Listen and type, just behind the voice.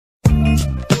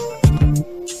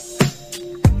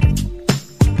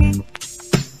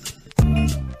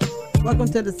Welcome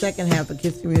to the second half of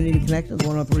KISS Community Connections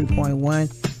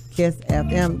 103.1 KISS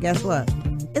FM. Guess what?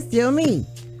 It's still me.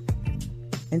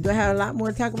 And do I have a lot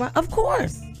more to talk about? Of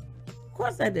course. Of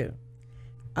course I do.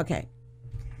 Okay.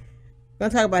 I'm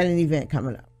going to talk about an event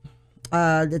coming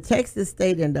up. The Texas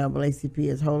State NAACP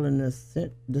is holding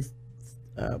this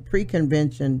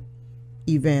pre-convention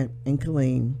event in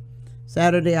Killeen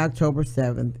Saturday, October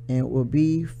 7th, and it will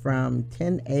be from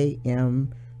 10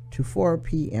 a.m. to 4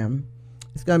 p.m.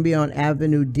 It's going to be on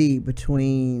Avenue D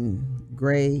between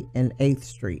Gray and 8th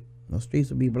Street. Those streets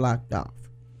will be blocked off.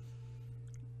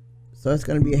 So it's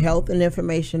going to be a health and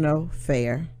informational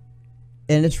fair,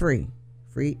 and it's free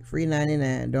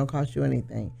 99, don't cost you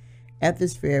anything. At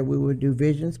this fair, we will do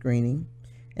vision screening,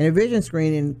 and a vision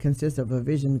screening consists of a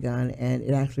vision gun, and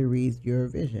it actually reads your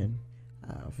vision.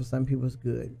 For some people, it's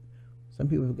good. Some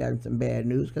people have gotten some bad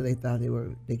news because they thought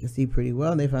they could see pretty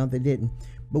well, and they found they didn't.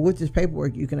 But with this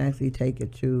paperwork, you can actually take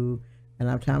it to an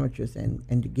optometrist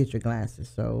and to get your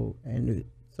glasses. So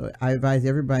I advise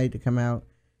everybody to come out,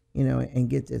 and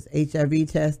get this.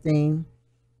 HIV testing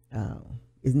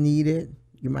is needed.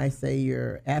 You might say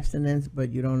you're abstinence,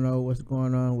 but you don't know what's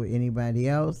going on with anybody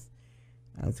else.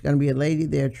 It's going to be a lady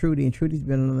there, Trudy, and Trudy's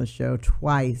been on the show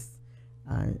twice,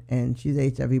 and she's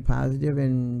HIV positive,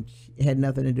 and she had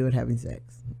nothing to do with having sex.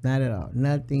 Not at all.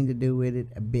 Nothing to do with it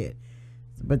a bit.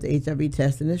 But the HIV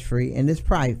testing is free, and it's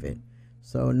private.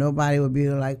 So nobody will be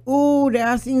like, ooh, there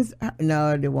are things.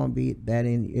 No, there won't be that.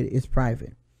 It's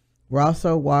private. We're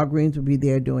also, Walgreens will be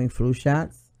there doing flu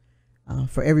shots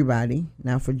for everybody.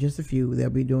 Now, for just a few, they'll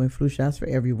be doing flu shots for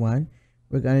everyone.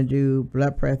 We're going to do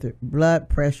blood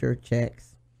pressure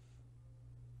checks.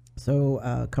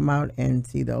 So come out and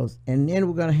see those. And then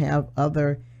we're going to have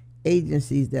other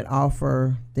agencies that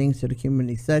offer things to the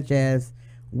community, such as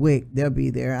WIC. They'll be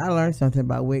there. I learned something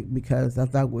about WIC because I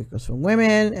thought WIC was for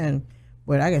women,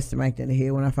 but I got smacked in the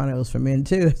head when I found out it was for men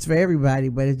too. It's for everybody,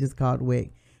 but it's just called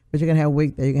WIC. But you're going to have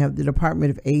WIC there. You're going to have the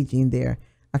Department of Aging there.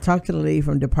 I talked to the lady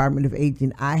from Department of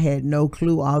Aging. I had no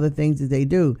clue all the things that they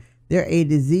do. Their A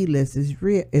to Z list is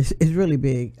really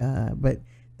big, but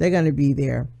they're going to be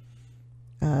there.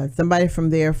 Somebody from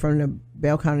the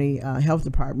Bell County Health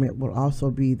Department will also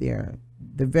be there.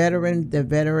 The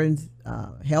veterans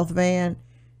health van,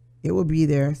 it will be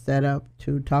there, set up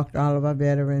to talk to all of our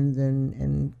veterans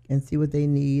and see what they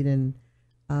need and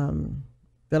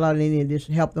fill out any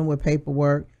additional, help them with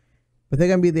paperwork. But they're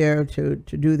going to be there to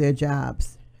do their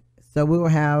jobs. So we will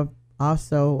have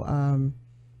also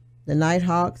the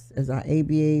Nighthawks as our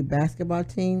ABA basketball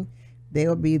team. They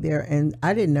will be there, and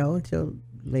I didn't know until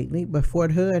lately, but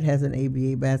Fort Hood has an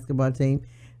ABA basketball team.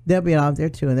 They'll be out there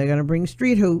too, and they're going to bring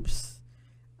street hoops.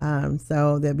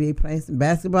 So they'll be playing some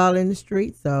basketball in the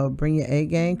street. So bring your A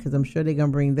game, because I'm sure they're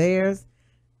going to bring theirs.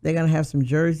 They're going to have some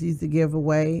jerseys to give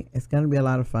away. It's going to be a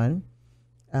lot of fun.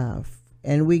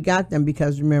 And we got them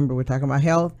because, remember, we're talking about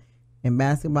health, and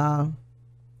basketball,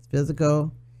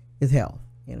 physical, is health.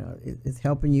 It's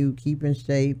helping you keep in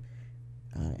shape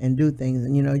and do things.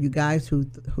 And, you guys who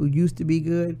used to be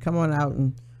good, come on out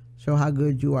and show how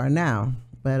good you are now.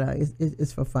 But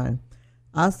it's for fun.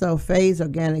 Also, Faye's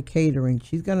Organic Catering.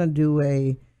 She's going to do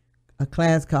a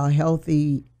class called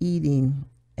Healthy Eating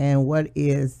and What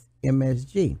is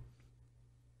MSG.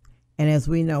 And as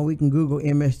we know, we can Google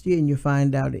MSG and you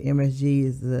find out that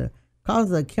MSG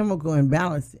causes a chemical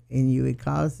imbalance in you. It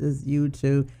causes you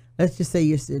to, let's just say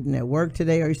you're sitting at work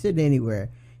today or you're sitting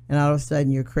anywhere, and all of a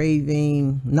sudden you're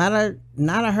craving not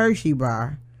a Hershey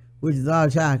bar, which is all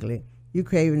chocolate. You're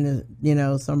craving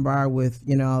some bar with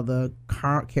all the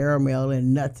caramel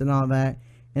and nuts and all that,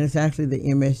 and it's actually the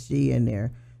MSG in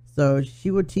there. So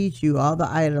she will teach you all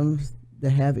the items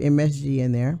that have MSG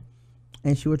in there,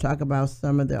 and she will talk about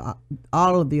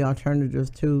all of the alternatives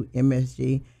to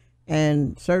MSG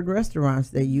and certain restaurants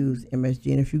that use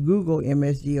MSG. And if you Google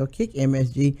MSG or kick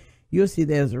MSG, you'll see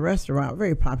there's a restaurant, a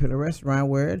very popular restaurant,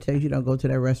 where it tells you don't go to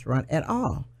that restaurant at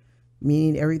all,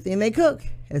 meaning everything they cook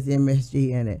has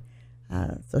MSG in it.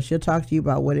 So she'll talk to you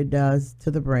about what it does to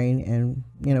the brain and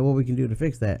what we can do to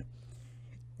fix that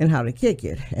and how to kick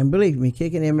it. And believe me,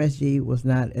 kicking MSG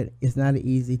it's not an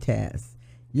easy task.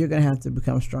 You're going to have to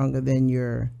become stronger than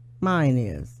your mind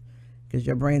is, because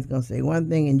your brain's going to say one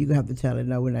thing and you're going to have to tell it,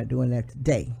 no, we're not doing that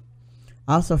today.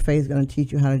 Also, Faye's going to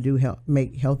teach you how to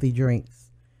make healthy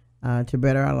drinks to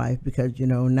better our life, because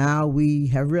now we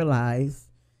have realized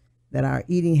that our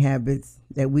eating habits,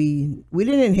 that we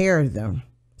didn't inherit them.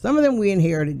 Some of them we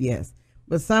inherited, yes,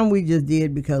 but some we just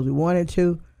did because we wanted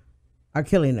to, are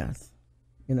killing us.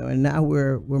 And now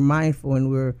we're mindful and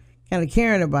we're kind of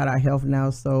caring about our health now.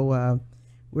 So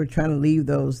we're trying to leave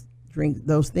those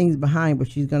things behind, but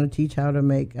she's going to teach how to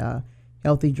make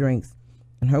healthy drinks.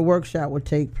 And her workshop will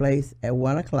take place at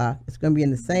 1 o'clock. It's going to be in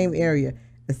the same area,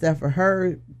 except for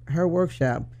her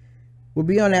workshop will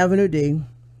be on Avenue D,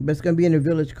 but it's going to be in the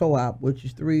Village Co-op, which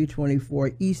is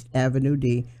 324 East Avenue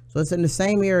D. So it's in the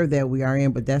same area that we are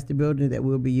in, but that's the building that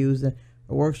we'll be using.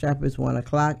 The workshop is 1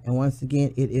 o'clock, and once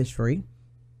again, it is free.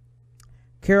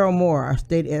 Carol Moore,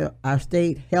 our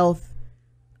state health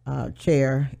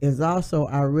chair, is also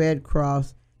our Red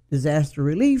Cross disaster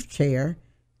relief chair,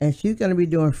 and she's going to be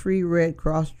doing free Red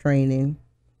Cross training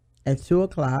at 2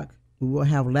 o'clock. We will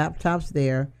have laptops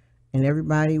there, and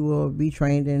everybody will be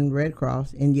trained in Red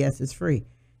Cross, and yes, it's free.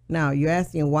 Now, you're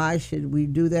asking, why should we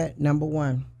do that? Number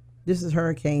one, this is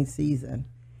hurricane season.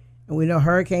 And we know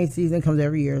hurricane season comes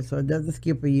every year, so it doesn't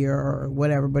skip a year or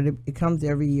whatever, but it comes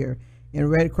every year. And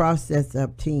Red Cross sets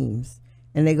up teams,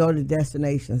 and they go to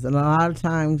destinations. And a lot of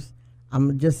times, I'm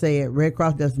going to just say it, Red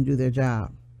Cross doesn't do their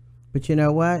job. But you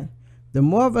know what? The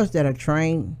more of us that are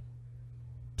trained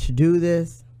to do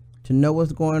this, to know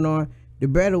what's going on, the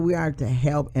better we are to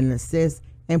help and assist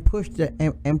and push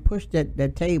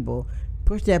that table,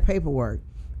 push that paperwork.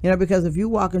 You know, because if you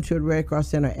walk into a Red Cross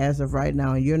Center as of right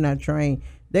now and you're not trained,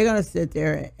 they're going to sit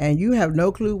there and you have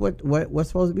no clue what's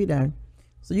supposed to be done.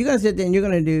 So you're going to sit there and you're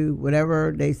going to do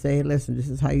whatever they say. Listen, this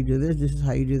is how you do this. This is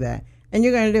how you do that. And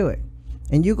you're going to do it.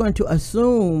 And you're going to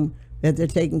assume that they're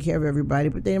taking care of everybody,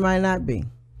 but they might not be.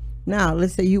 Now,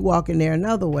 let's say you walk in there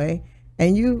another way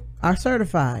and you are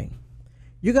certified.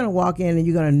 You're going to walk in and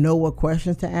you're going to know what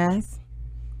questions to ask.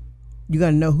 You're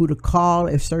going to know who to call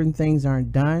if certain things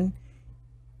aren't done.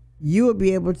 You will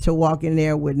be able to walk in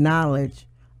there with knowledge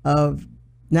of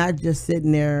not just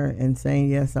sitting there and saying,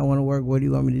 yes, I want to work. What do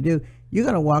you want me to do? You're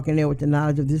going to walk in there with the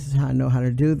knowledge of this is how I know how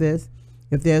to do this.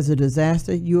 If there's a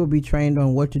disaster, you will be trained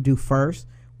on what to do first,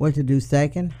 what to do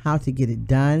second, how to get it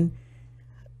done.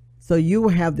 So you will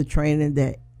have the training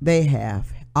that they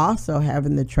have. Also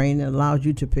having the training that allows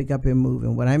you to pick up and move.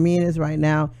 And what I mean is right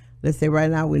now, let's say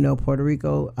right now we know Puerto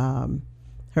Rico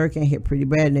hurricane hit pretty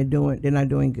bad and they're not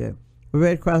doing good. The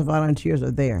Red Cross volunteers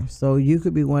are there. So you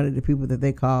could be one of the people that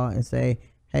they call and say,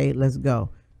 hey, let's go.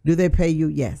 Do they pay you?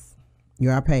 Yes, you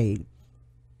are paid.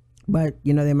 But,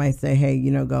 you know, they might say, hey,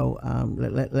 you know, go,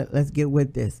 let's get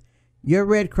with this. Your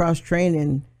Red Cross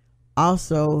training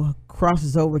also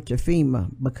crosses over to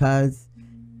FEMA, because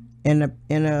in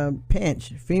a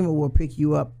pinch, FEMA will pick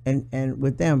you up and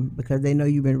with them, because they know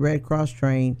you've been Red Cross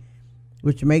trained,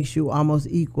 which makes you almost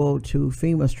equal to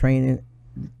FEMA's training.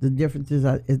 The difference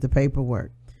is the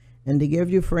paperwork. And to give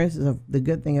you, for instance, the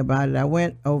good thing about it, I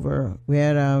went over, we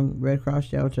had Red Cross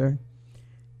shelter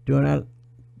during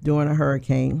a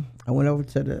hurricane. I went over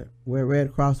to where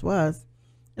Red Cross was,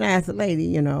 and I asked the lady,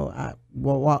 you know,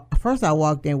 first I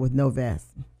walked in with no vest.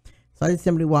 So I just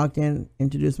simply walked in,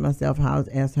 introduced myself, how's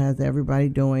everybody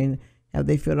doing? Have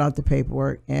they filled out the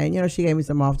paperwork? And, you know, she gave me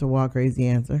some off the wall crazy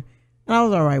answer. And I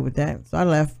was all right with that. So I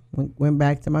left, went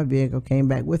back to my vehicle, came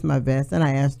back with my vest, and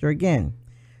I asked her again.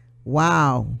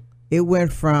 Wow. It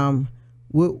went from,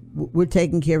 we're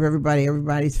taking care of everybody,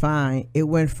 everybody's fine. It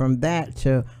went from that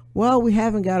to, well, we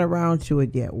haven't got around to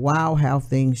it yet. Wow, how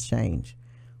things change.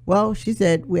 Well, she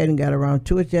said we hadn't got around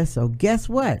to it yet, so guess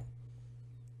what?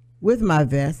 With my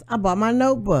vest, I bought my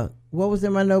notebook. What was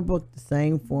in my notebook? The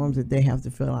same forms that they have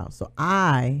to fill out. So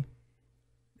I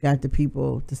got the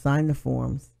people to sign the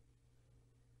forms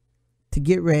to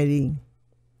get ready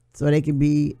so they could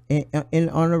be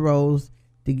on the rolls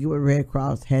to get what Red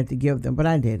Cross had to give them. But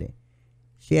I did it.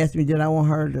 She asked me, did I want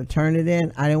her to turn it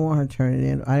in? I didn't want her to turn it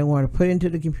in. I didn't want her to put it into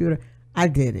the computer. I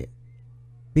did it.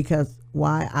 Because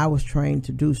why? I was trained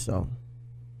to do so.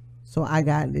 So I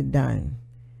got it done.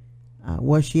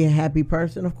 Was she a happy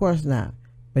person? Of course not.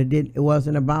 But it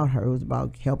wasn't about her. It was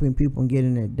about helping people and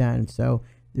getting it done. So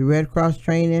the Red Cross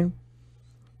training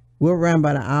will run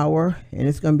about an hour, and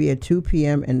it's going to be at 2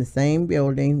 p.m. in the same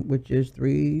building, which is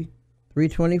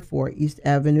 324 East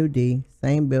Avenue D,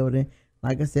 same building.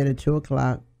 Like I said, at 2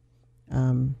 o'clock.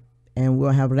 And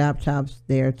we'll have laptops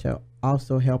there to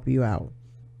also help you out.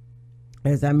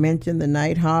 As I mentioned, the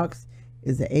Nighthawks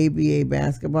is the ABA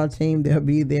basketball team. They'll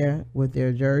be there with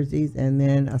their jerseys. And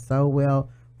then Solwell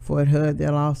Fort Hood,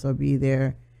 they'll also be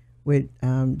there with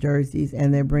jerseys.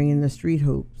 And they're bringing the street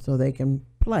hoop so they can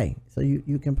play. So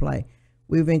you can play.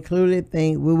 We've included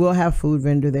things. We will have food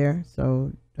vendor there.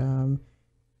 So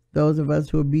those of us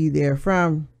who will be there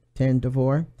from 10 to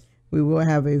 4, we will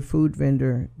have a food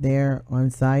vendor there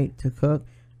on site to cook.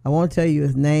 I won't tell you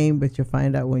his name, but you'll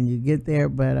find out when you get there.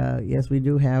 But yes, we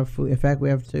do have food. In fact, we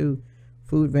have 2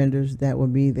 food vendors that will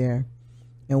be there.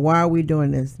 And why are we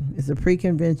doing this? It's a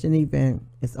pre-convention event.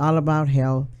 It's all about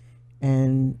health.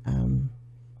 And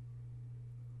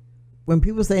when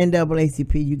people say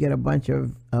NAACP, you get a bunch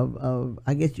of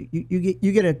I guess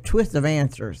you get a twist of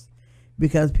answers,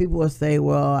 because people will say,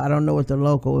 well, I don't know what the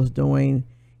local is doing,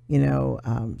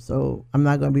 so I'm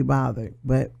not going to be bothered.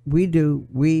 But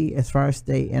we as far as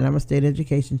state, and I'm a state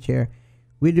education chair,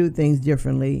 we do things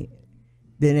differently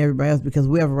than everybody else, because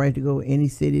we have a right to go any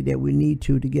city that we need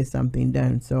to get something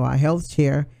done. So our health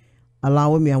chair,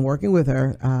 along with me, I'm working with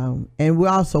her, and we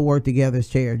also work together as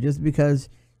chair. Just because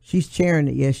she's chairing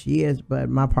it, yes, she is, but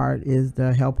my part is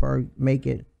to help her make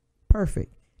it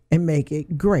perfect and make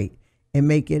it great and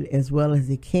make it as well as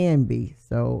it can be.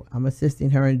 So I'm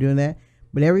assisting her in doing that.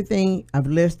 But everything I've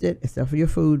listed, except for your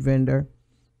food vendor,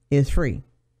 is free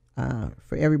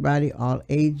for everybody, all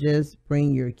ages.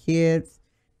 Bring your kids,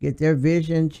 get their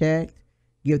vision checked,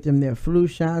 give them their flu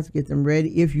shots, get them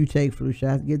ready. If you take flu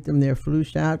shots, get them their flu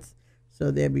shots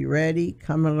so they'll be ready.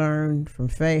 Come and learn from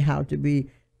Faye how to be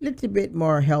a little bit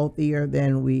more healthier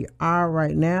than we are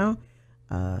right now.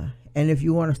 And if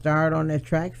you want to start on that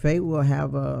track, Faye will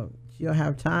she'll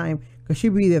have time, because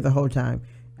she'll be there the whole time.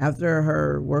 After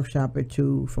her workshop at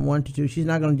 2, from 1 to 2, she's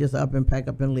not going to just up and pack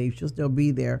up and leave. She'll still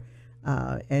be there.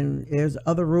 And there's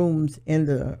other rooms in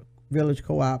the Village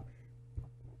Co-op,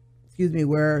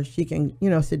 where she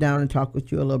can, sit down and talk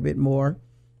with you a little bit more.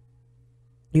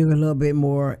 Give a little bit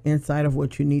more insight of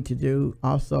what you need to do.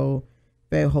 Also,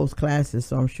 Faye hosts classes,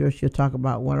 so I'm sure she'll talk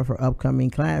about one of her upcoming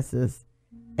classes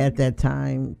at that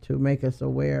time to make us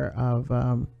aware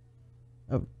of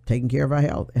taking care of our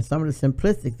health and some of the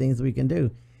simplistic things we can do.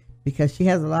 Because she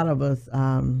has a lot of us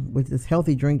with this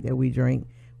healthy drink that we drink,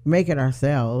 make it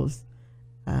ourselves.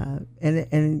 And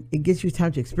it gives you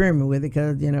time to experiment with it,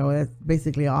 because that's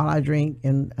basically all I drink,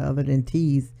 and other than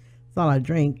teas, it's all I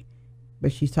drink.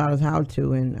 But she's taught us how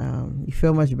to, and you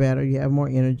feel much better. You have more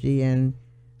energy, and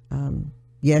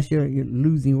yes, you're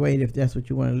losing weight if that's what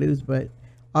you want to lose. But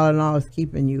all in all, it's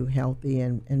keeping you healthy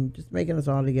and just making us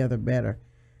all together better.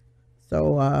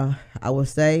 So I would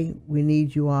say we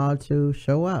need you all to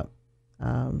show up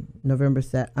October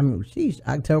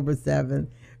 7th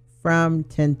from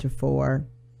 10 to 4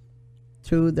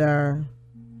 to their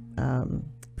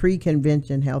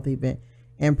pre-convention health event.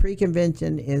 And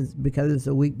pre-convention is because it's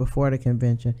a week before the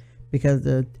convention, because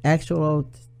the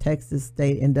actual Texas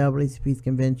State NAACP's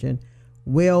convention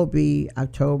will be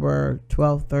October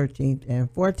 12th, 13th,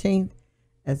 and 14th.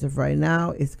 As of right now,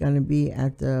 it's going to be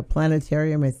at the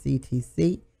planetarium at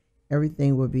CTC.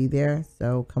 Everything will be there,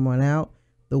 so come on out.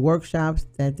 The workshops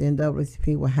that the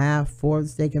NAACP will have for the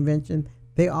state convention,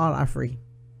 they all are free.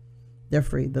 They're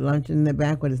free. The luncheon and the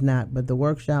banquet is not, but the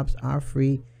workshops are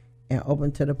free and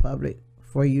open to the public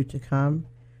for you to come.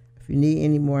 If you need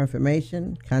any more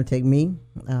information, contact me,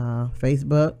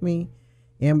 Facebook me,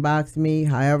 inbox me.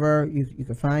 However, you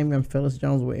can find me. I'm Phyllis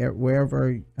Jones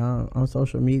wherever on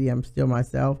social media. I'm still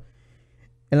myself,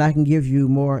 and I can give you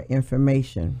more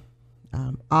information.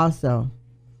 Also,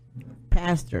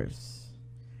 pastors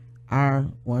are,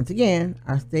 once again,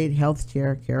 our state health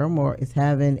chair, Carol Moore, is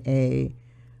having a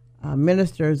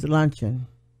minister's luncheon.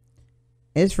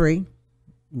 It's free.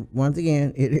 Once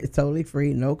again, it is totally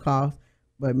free, no cost.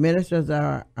 But ministers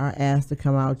are asked to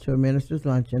come out to a minister's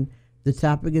luncheon. The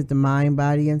topic is the mind,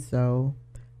 body, and soul.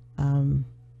 And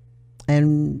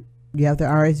you have to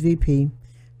RSVP.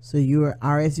 So you are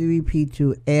RSVP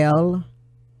to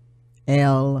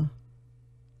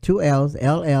two L's,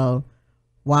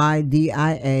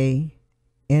 LLYDIA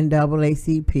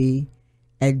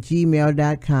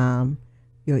NAACP@gmail.com.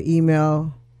 You'll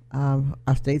email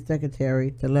our state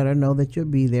secretary to let her know that you'll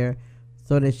be there,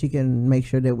 so that she can make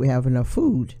sure that we have enough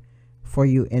food for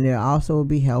you. And it also will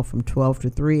be held from 12 to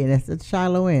 3, and that's at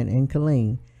Shiloh Inn in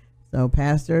Killeen. So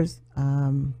pastors,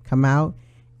 come out.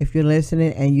 If you're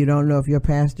listening and you don't know if your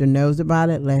pastor knows about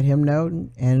it, let him know,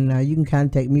 and you can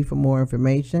contact me for more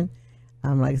information.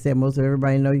 Like I said, most of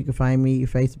everybody know you can find me,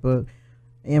 Facebook,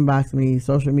 inbox me,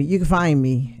 social media. You can find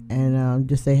me and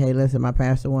just say, hey, listen, my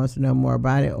pastor wants to know more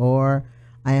about it, or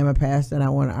I am a pastor and I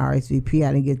want to RSVP.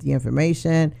 I didn't get the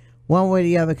information. One way or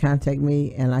the other, contact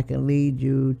me, and I can lead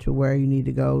you to where you need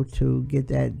to go to get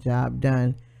that job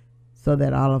done, so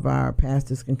that all of our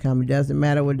pastors can come. It doesn't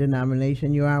matter what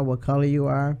denomination you are, what color you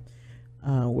are,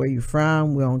 where you're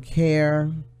from. We don't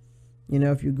care.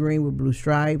 If you're green with blue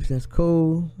stripes, that's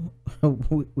cool.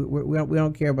 we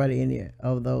don't care about any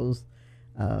of those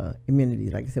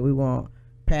amenities. Like I said, we want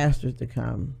pastors to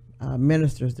come,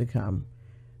 ministers to come,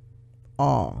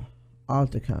 all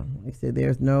to come. Like I said,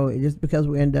 there's no, just because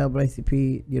we're in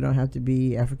NAACP, you don't have to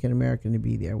be African American to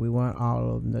be there. We want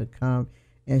all of them to come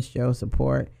and show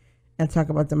support and talk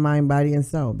about the mind, body, and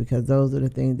soul, because those are the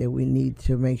things that we need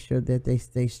to make sure that they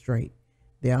stay straight.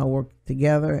 They all work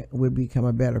together. We become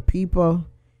a better people.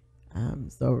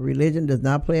 So religion does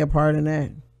not play a part in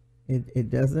that. It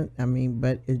doesn't. I mean,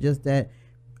 but it's just that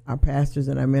our pastors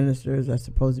and our ministers are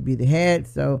supposed to be the head.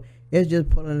 So it's just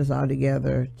pulling us all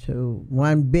together to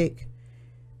one big,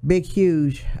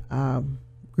 huge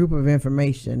group of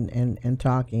information and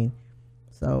talking.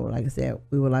 So like I said,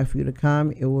 we would like for you to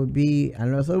come. It will be, I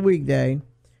know it's a weekday,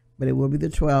 but it will be the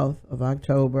 12th of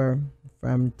October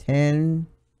from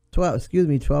 12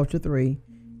 to 3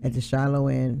 at the Shiloh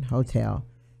Inn Hotel.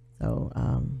 So,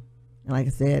 and like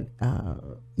I said,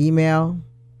 email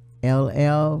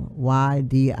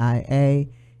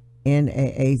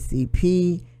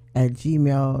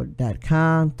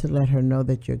LLYDIANAACP@gmail.com to let her know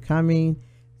that you're coming.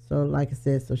 So like I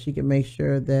said, so she can make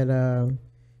sure that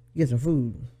you get some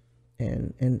food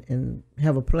and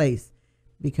have a place,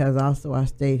 because also our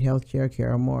state health chair,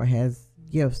 Carol Moore, has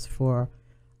gifts for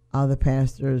all the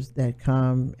pastors that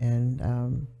come,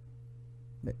 and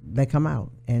they come out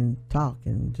and talk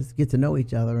and just get to know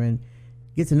each other and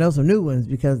get to know some new ones,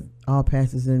 because all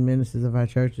pastors and ministers of our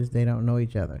churches, they don't know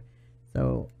each other.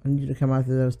 So I need you to come out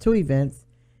to those two events.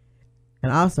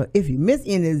 And also, if you miss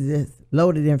any of this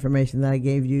loaded information that I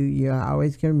gave you, you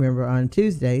always can remember on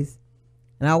Tuesdays,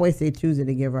 and I always say Tuesday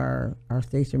to give our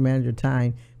station manager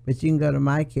time, but you can go to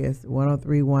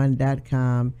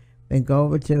mykiss1031.com, then go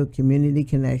over to Community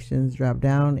Connections, drop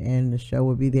down, and the show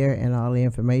will be there, and all the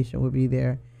information will be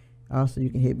there. Also, you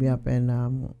can hit me up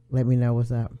and let me know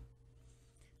what's up.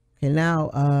 Okay, now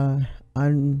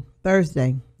on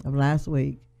Thursday of last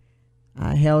week,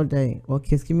 I held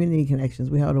KISS Community Connections,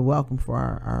 we held a welcome for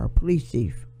our police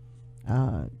chief,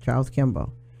 Charles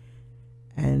Kimball.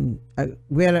 And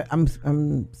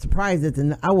I'm surprised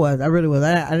that I really was.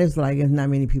 I just like, it's not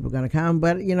many people going to come,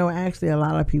 but actually a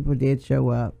lot of people did show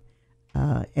up.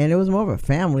 And it was more of a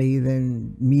family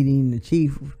than meeting the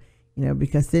chief,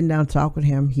 because sitting down talk with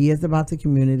him, he is about the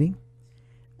community,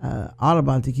 all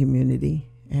about the community.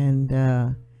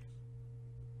 And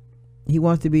he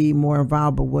wants to be more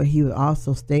involved, but what he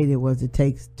also stated was it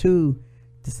takes two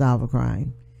to solve a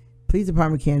crime. Police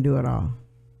department can't do it all.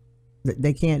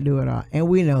 They can't do it all. And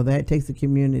we know that. It takes a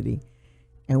community.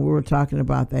 And we were talking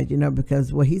about that,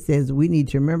 because what he says we need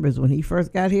to remember is when he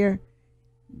first got here,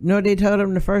 they told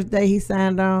him the first day he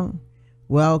signed on,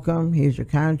 welcome, here's your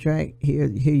contract, here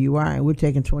you are, and we're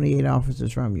taking 28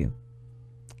 officers from you.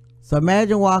 So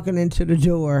imagine walking into the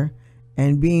door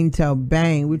and being told,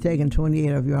 bang, we're taking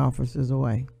 28 of your officers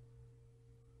away.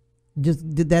 Just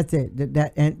that's it.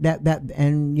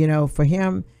 And for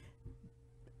him,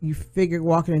 you figure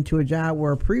walking into a job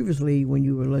where previously when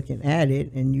you were looking at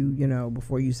it and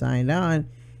before you signed on,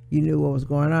 you knew what was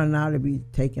going on. Now to be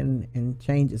taken and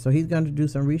change it. So he's going to do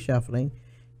some reshuffling.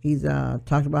 He's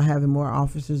talked about having more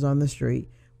officers on the street,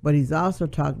 but he's also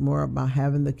talked more about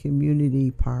having the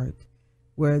community part,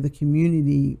 where we,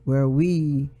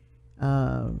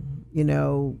 and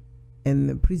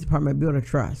the police department build a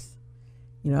trust.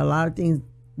 A lot of things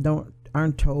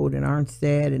aren't told and aren't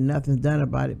said, and nothing's done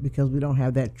about it because we don't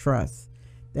have that trust,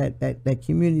 that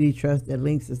community trust that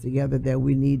links us together, that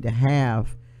we need to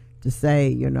have to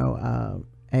say,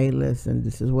 hey, listen,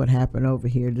 this is what happened over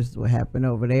here, this is what happened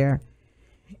over there.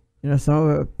 Some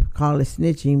of it call it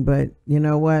snitching, but you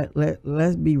know what?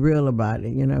 Let's be real about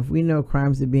it. If we know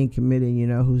crimes are being committed,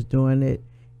 who's doing it,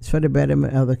 it's for the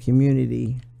betterment of the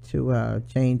community to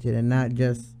change it, and not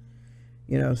just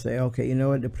say, okay,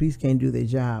 the police can't do their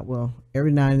job. Well,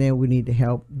 every now and then we need to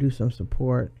help, do some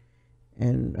support,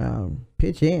 and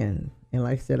pitch in. And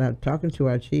like I said, I'm talking to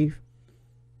our chief.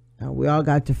 We all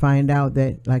got to find out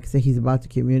that, like I said, he's about the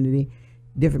community.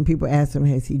 Different people asked him,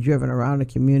 has he driven around the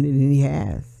community? And he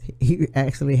has. He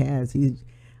actually has. He's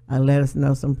let us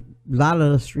know a lot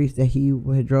of the streets that he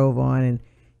drove on. And,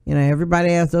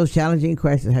 everybody asked those challenging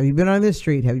questions. Have you been on this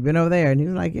street? Have you been over there? And he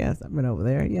was like, yes, I've been over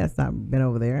there. Yes, I've been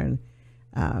over there. And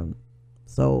I'll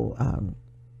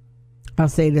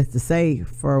say this to say,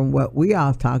 from what we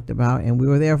all talked about, and we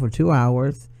were there for 2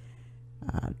 hours,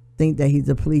 I think that he's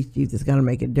a police chief that's going to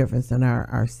make a difference in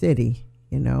our city,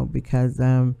 because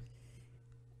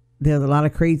there's a lot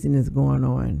of craziness going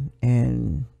on,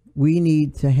 and we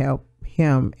need to help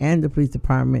him and the police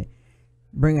department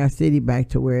bring our city back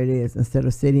to where it is, instead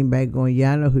of sitting back going,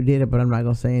 yeah, I know who did it, but I'm not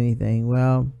going to say anything.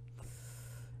 Well,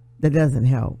 that doesn't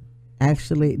help.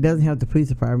 Actually, it doesn't help the police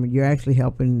department. You're actually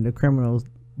helping the criminals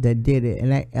that did it,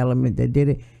 and that element that did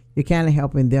it, you're kind of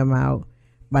helping them out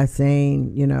by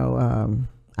saying,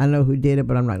 I know who did it,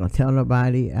 but I'm not going to tell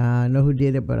nobody. I know who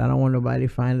did it, but I don't want nobody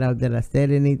to find out that I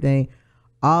said anything.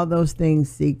 all those things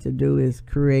seek to do is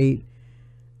create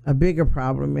a bigger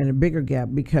problem and a bigger gap,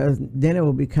 because then it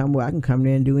will become, well, I can come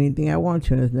there and do anything I want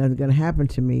to and there's nothing going to happen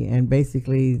to me. And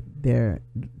basically they're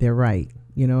right.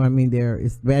 You know, I mean,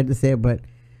 it's bad to say it, but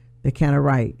they're kind of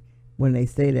right when they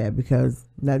say that, because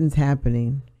nothing's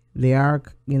happening. They are,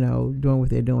 you know, doing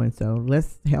what they're doing. So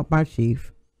let's help our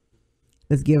chief.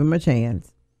 Let's give him a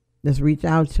chance. Let's reach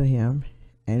out to him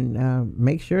and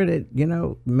make sure that, you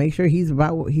know, make sure he's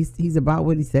about what he's about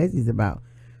what he says he's about.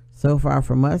 So far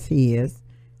from us, he is.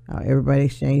 Everybody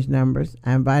exchanged numbers.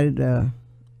 I invited,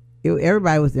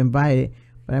 everybody was invited,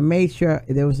 but I made sure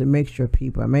there was a mixture of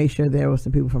people. I made sure there was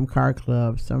some people from car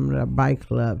clubs, some of the bike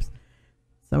clubs,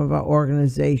 some of our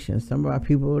organizations, some of our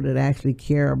people that actually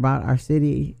care about our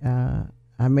city.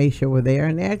 I made sure were there,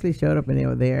 and they actually showed up and they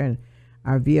were there, and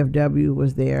our VFW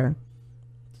was there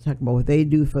to talk about what they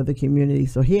do for the community.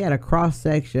 So he had a cross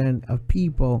section of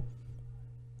people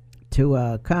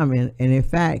to come in, and in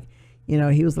fact, you know,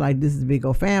 he was like, this is a big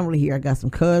old family here. I got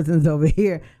some cousins over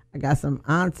here. I got some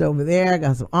aunts over there. I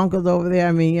got some uncles over there.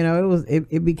 I mean, you know,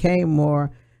 it became more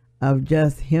of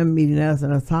just him meeting us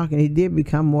and us talking. He did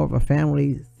become more of a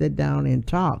family sit down and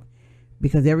talk,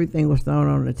 because everything was thrown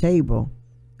on the table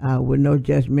with no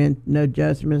judgment, no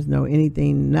judgments, no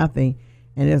anything, nothing.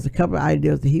 And there's a couple of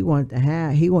ideas that he wanted to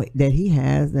have, that he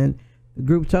has, and the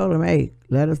group told him, hey,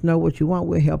 let us know what you want.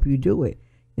 We'll help you do it.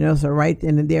 You know, so right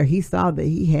then and there, he saw that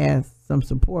he has some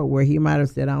support where he might have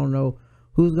said, I don't know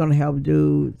who's going to help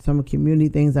do some community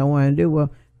things I want to do.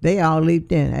 Well, they all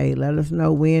leaped in. Hey, let us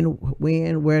know when,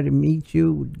 where to meet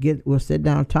you. We'll sit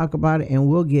down, talk about it, and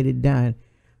we'll get it done.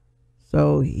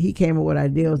 So he came up with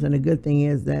ideas, and the good thing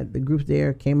is that the groups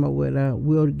there came up with,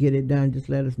 we'll get it done. Just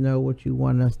let us know what you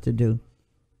want us to do.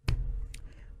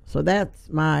 So that's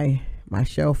my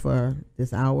show for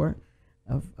this hour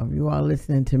of you all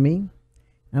listening to me.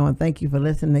 I want to thank you for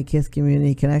listening to KISS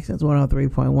Community Connections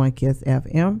 103.1 KISS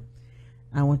FM.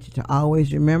 I want you to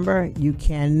always remember, you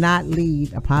cannot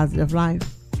lead a positive life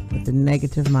with a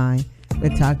negative mind.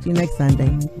 We'll talk to you next Sunday.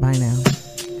 Bye now.